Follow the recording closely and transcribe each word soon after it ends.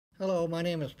Hello, my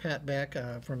name is Pat Beck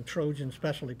from Trojan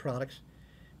Specialty Products.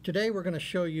 Today we're going to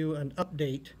show you an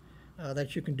update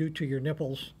that you can do to your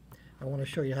nipples. I want to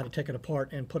show you how to take it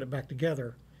apart and put it back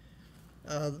together.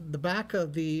 The back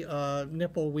of the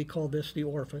nipple, we call this the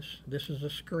orifice. This is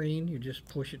a screen. You just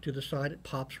push it to the side, it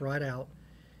pops right out.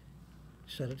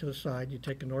 Set it to the side. You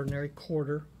take an ordinary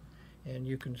quarter and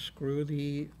you can screw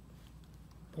the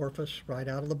orifice right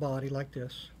out of the body like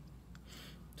this.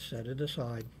 Set it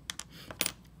aside.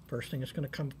 First thing that's going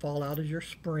to fall out is your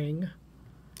spring.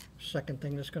 Second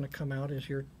thing that's going to come out is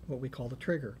your what we call the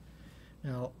trigger.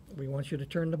 Now we want you to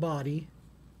turn the body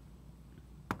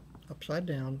upside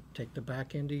down, take the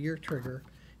back end of your trigger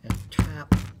and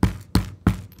tap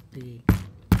the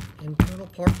internal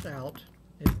parts out.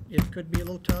 It could be a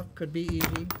little tough, could be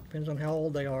easy, depends on how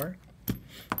old they are.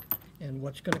 And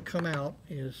what's going to come out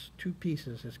is two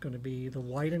pieces. It's going to be the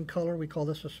white in color, we call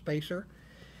this a spacer.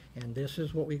 And this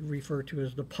is what we refer to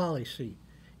as the poly seat.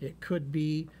 It could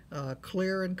be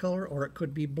clear in color or it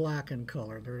could be black in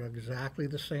color. They're exactly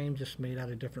the same, just made out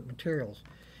of different materials.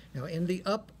 Now in the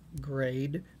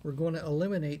upgrade, we're going to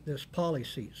eliminate this poly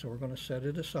seat, so we're going to set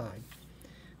it aside.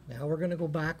 Now we're going to go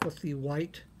back with the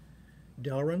white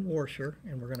Delrin washer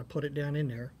and we're going to put it down in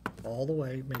there all the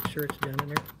way. Make sure it's down in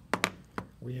there.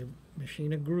 We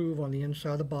machine a groove on the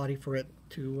inside of the body for it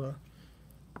to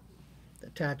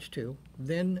attached to.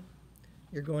 Then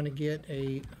you're going to get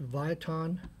a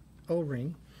Viton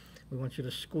O-ring. We want you to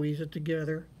squeeze it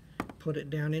together, put it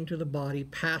down into the body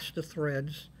past the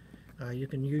threads. You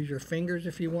can use your fingers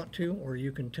if you want to, or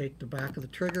you can take the back of the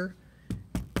trigger,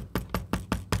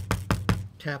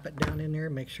 tap it down in there,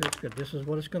 make sure it's good. This is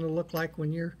what it's going to look like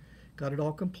when you're got it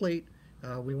all complete.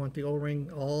 We want the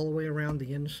O-ring all the way around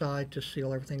the inside to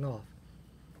seal everything off.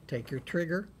 Take your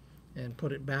trigger and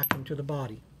put it back into the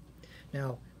body.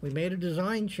 Now, we made a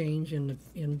design change for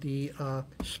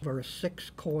a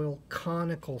 6-coil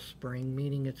conical spring,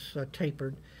 meaning it's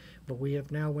tapered, but we have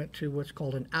now went to what's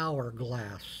called an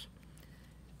hourglass.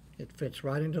 It fits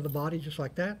right into the body just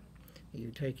like that.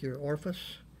 You take your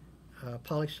orifice,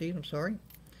 poly seat,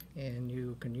 and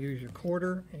you can use your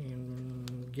quarter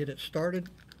and get it started.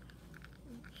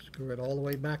 Screw it all the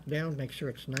way back down, make sure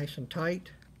it's nice and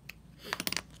tight.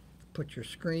 Put your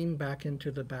screen back into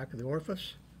the back of the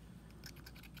orifice.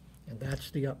 And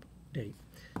that's the update.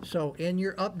 So in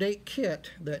your update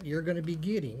kit that you're going to be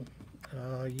getting,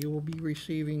 you will be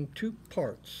receiving two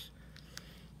parts.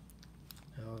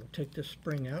 I'll take this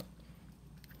spring out.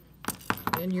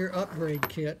 In your upgrade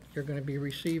kit, you're going to be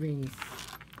receiving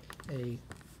a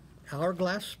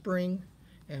hourglass spring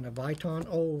and a Viton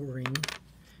O-ring.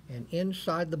 And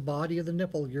inside the body of the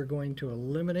nipple, you're going to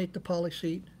eliminate the poly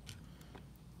seat,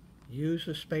 use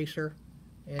the spacer,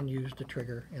 and use the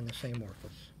trigger in the same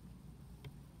orifice.